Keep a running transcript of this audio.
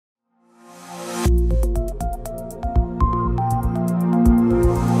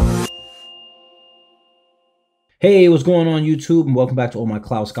Hey, what's going on YouTube? And welcome back to all my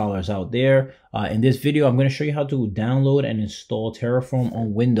cloud scholars out there. In this video, I'm going to show you how to download and install Terraform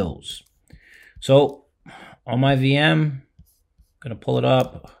on Windows. So on my VM, I'm going to pull it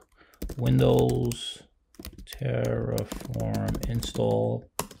up, Windows Terraform install.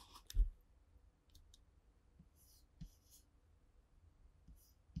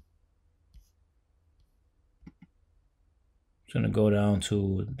 I'm going to go down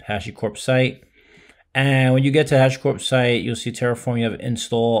to HashiCorp site. And when you get to HashiCorp site, you'll see Terraform. You have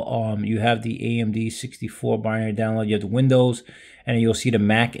install. You have the AMD 64 binary download. You have the Windows, and you'll see the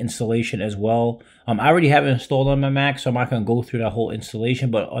Mac installation as well. I already have it installed on my Mac, so I'm not going to go through that whole installation.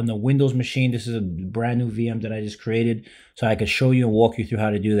 But on the Windows machine, this is a brand new VM that I just created, so I can show you and walk you through how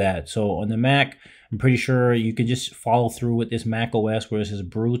to do that. So on the Mac, I'm pretty sure you can just follow through with this Mac OS where it says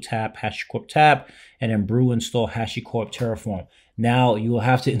brew tap HashiCorp tap, and then brew install HashiCorp Terraform. Now, you will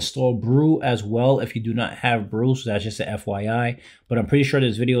have to install Brew as well if you do not have Brew, so that's just an FYI. But I'm pretty sure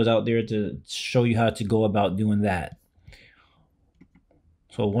there's videos out there to show you how to go about doing that.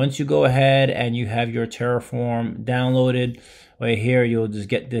 So once you go ahead and you have your Terraform downloaded, right here, you'll just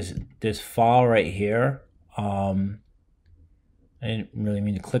get this file right here. I didn't really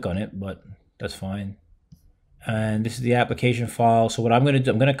mean to click on it, but that's fine. And this is the application file. So what I'm going to do,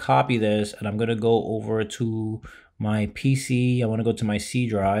 I'm going to copy this and I'm going to go over to my PC. I want to go to my C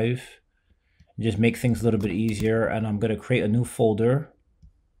drive, just make things a little bit easier. And I'm going to create a new folder.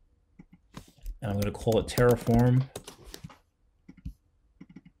 And I'm going to call it Terraform.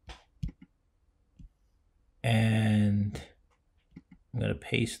 And I'm going to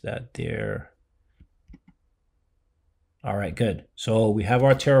paste that there. All right, good. So we have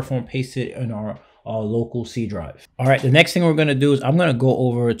our Terraform pasted in our local C drive. All right, the next thing we're going to do is I'm going to go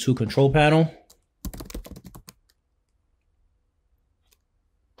over to Control Panel.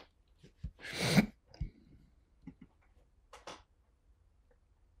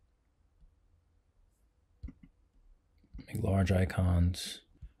 Make large icons.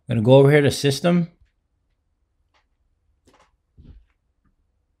 I'm going to go over here to System.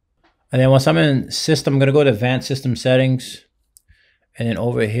 And then once I'm in System, I'm going to go to Advanced System Settings. And then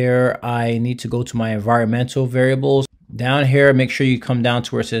over here, I need to go to my environmental variables. Down here, make sure you come down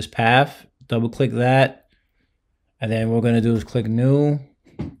to where it says Path. Double click that. And then what we're going to do is click New.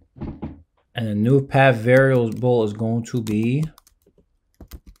 And the new path variable is going to be,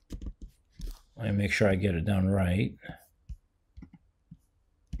 let me make sure I get it done right.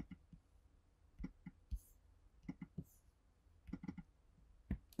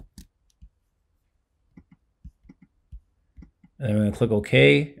 And then we're going to click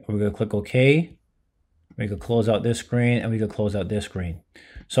OK. We're going to click OK. We can close out this screen and we can close out this screen.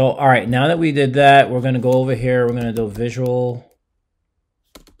 So, all right, now that we did that, we're going to go over here. We're going to do Visual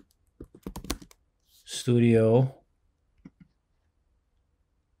Studio.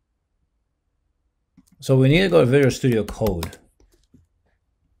 So we need to go to Visual Studio Code.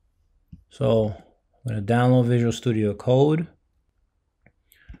 So I'm going to download Visual Studio Code.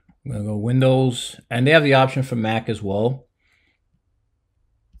 I'm going to go Windows, and they have the option for Mac as well.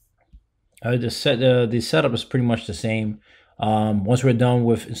 The setup is pretty much the same. Once we're done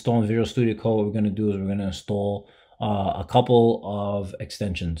with installing Visual Studio Code, what we're going to do is we're going to install a couple of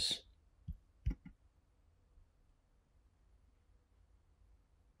extensions.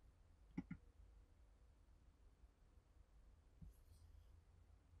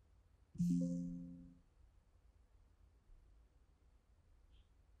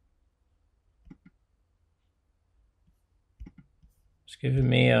 It's giving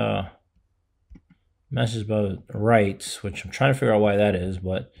me a message about rights, which I'm trying to figure out why that is,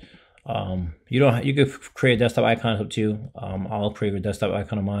 but you could create a desktop icon, up to you. I'll create a desktop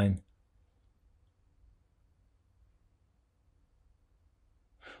icon of mine.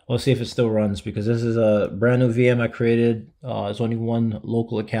 Let's see if it still runs, because this is a brand new VM I created. It's only one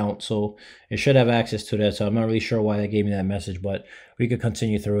local account, so it should have access to that. So I'm not really sure why they gave me that message, but we could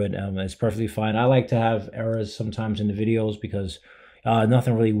continue through it. It's perfectly fine. I like to have errors sometimes in the videos because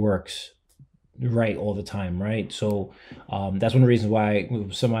nothing really works right all the time, right? So that's one of the reasons why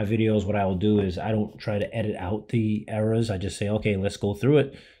with some of my videos, what I will do is I don't try to edit out the errors. I just say, okay, let's go through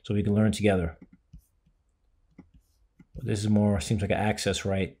it so we can learn together. But this is more, seems like an access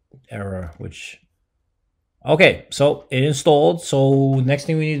right error, which, okay, so it installed. So next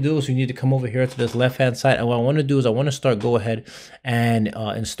thing we need to do is we need to come over here to this left-hand side. And what I want to do is I want to go ahead and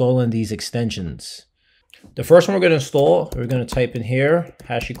installing these extensions. The first one we're going to install, we're going to type in here,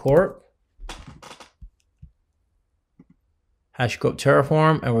 HashiCorp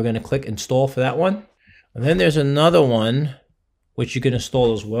Terraform, and we're going to click install for that one. And then there's another one which you can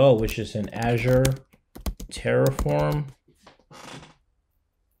install as well, which is an Azure Terraform.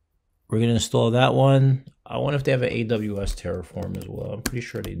 We're going to install that one. I wonder if they have an AWS Terraform as well. I'm pretty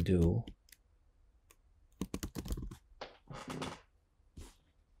sure they do.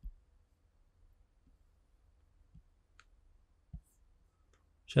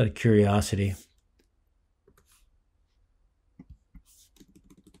 Just out of curiosity.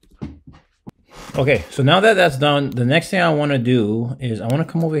 Okay, so now that that's done, the next thing I want to do is I want to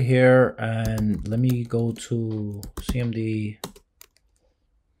come over here and let me go to CMD.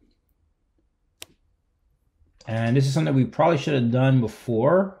 And this is something we probably should have done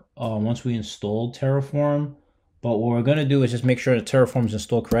before once we installed Terraform. But what we're going to do is just make sure that Terraform is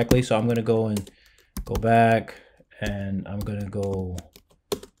installed correctly. So I'm going to go and go back and I'm going to go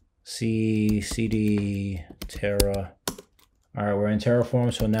cd terra. All right, we're in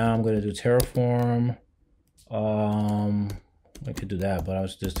Terraform. So now I'm going to do Terraform. I could do that, but I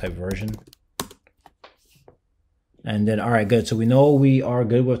was just type version. And then, all right, good. So we know we are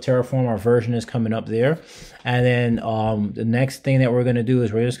good with Terraform. Our version is coming up there. And then the next thing that we're going to do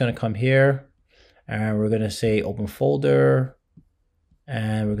is we're just going to come here and we're going to say open folder.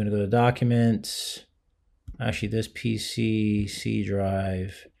 And we're going to go to documents. Actually, this PC, C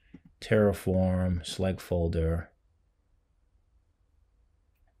drive, Terraform, select folder.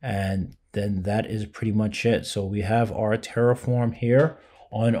 And then that is pretty much it. So we have our Terraform here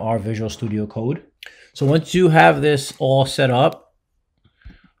on our Visual Studio Code. So once you have this all set up,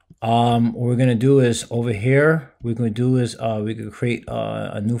 what we're going to do is over here, we can create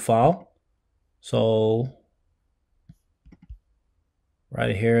a new file. So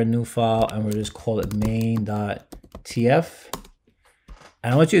right here, a new file, and we'll just call it main.tf.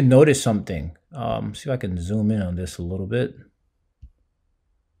 And I want you to notice something. See if I can zoom in on this a little bit.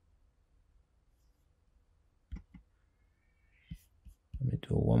 Let me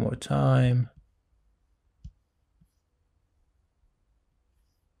do it one more time.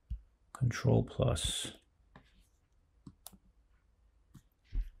 Control plus.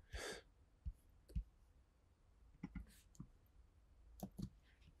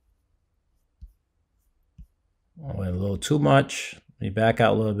 I went a little too much. Let me back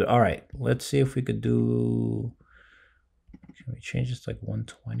out a little bit. All right, let's see if we could do. Can we change this to like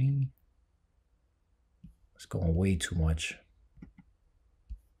 120? It's going way too much.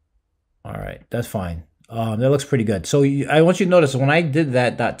 All right, that's fine. That looks pretty good. So I want you to notice when I did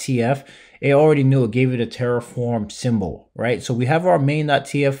that .tf, it already knew it gave it a Terraform symbol, right? So we have our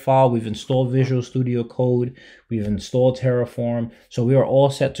main.tf file. We've installed Visual Studio Code. We've installed Terraform. So we are all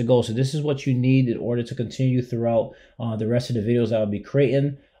set to go. So this is what you need in order to continue throughout the rest of the videos that I'll be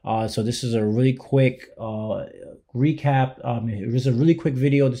creating. So this is a really quick recap. It was a really quick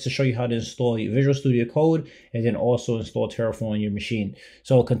video just to show you how to install your Visual Studio Code and then also install Terraform on your machine.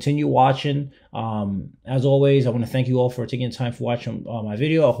 So continue watching. As always, I want to thank you all for taking time for watching my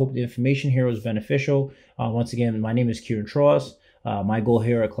video. I hope the information here was beneficial. Once again, my name is Kieran Tross. My goal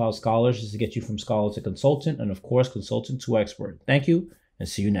here at Cloud Scholars is to get you from scholar to consultant and, of course, consultant to expert. Thank you and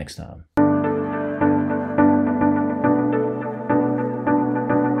see you next time.